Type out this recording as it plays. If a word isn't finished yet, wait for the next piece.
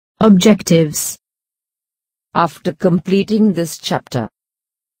Objectives. After completing this chapter,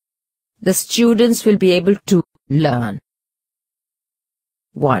 the students will be able to learn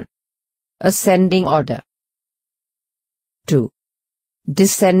 1. Ascending order. 2.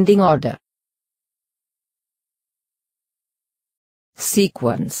 Descending order.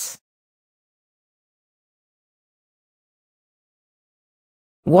 Sequence.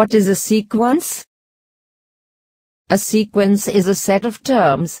 What is a sequence? A sequence is a set of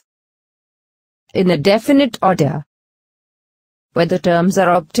terms in a definite order, where the terms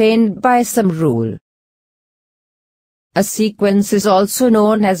are obtained by some rule. A sequence is also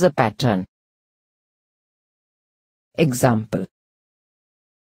known as a pattern. Example.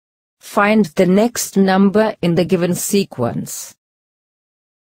 Find the next number in the given sequence.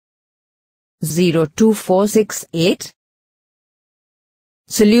 02468.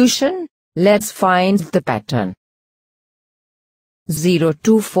 Solution. Let's find the pattern.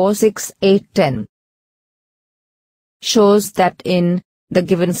 0246810 shows that in the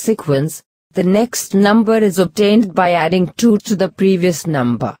given sequence, the next number is obtained by adding 2 to the previous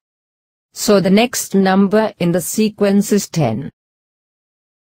number. So the next number in the sequence is 10.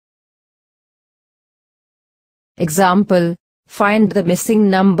 Example. Find the missing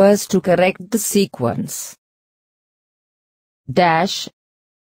numbers to correct the sequence. Dash,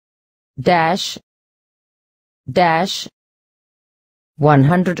 dash, dash,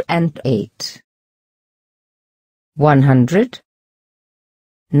 108, 100,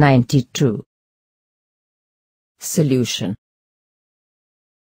 92. Solution.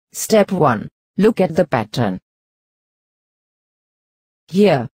 Step 1. Look at the pattern.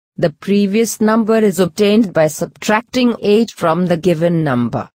 Here, the previous number is obtained by subtracting 8 from the given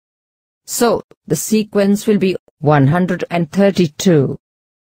number. So, the sequence will be 132,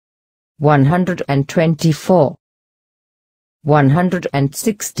 124,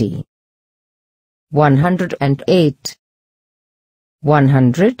 160, 108,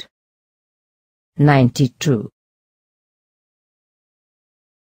 100, 92.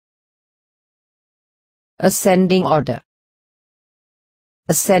 Ascending order.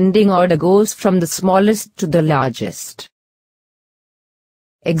 Ascending order goes from the smallest to the largest.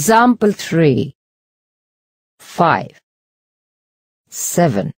 Example 3. 5,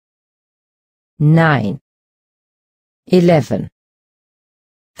 7, 9, 11,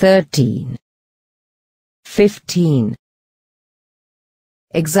 13, 15.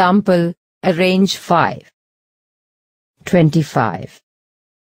 Example. Arrange 5, 25,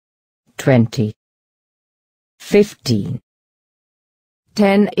 20, 15,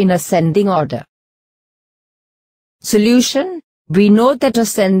 10 in ascending order. Solution. We know that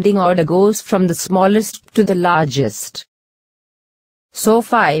ascending order goes from the smallest to the largest. So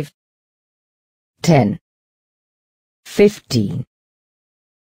 5, 10, 15,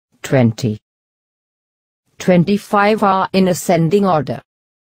 20, 25 are in ascending order.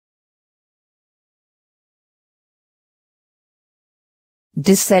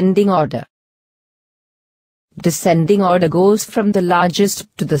 Descending order. Descending order goes from the largest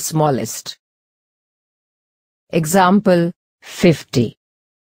to the smallest. Example. 50,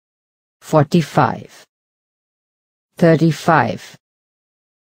 45, 35,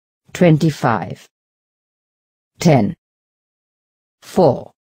 25, 10,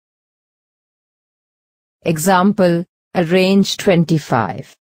 4. Example. Arrange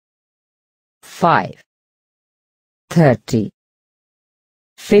 25, 5, 30,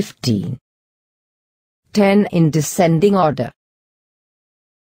 15, 10 in descending order.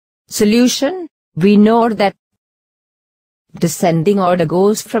 Solution. We know that descending order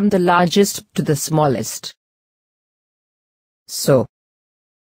goes from the largest to the smallest. So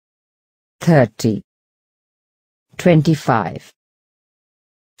 30, 25,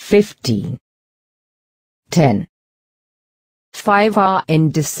 15, 10, 5 are in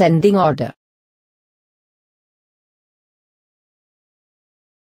descending order.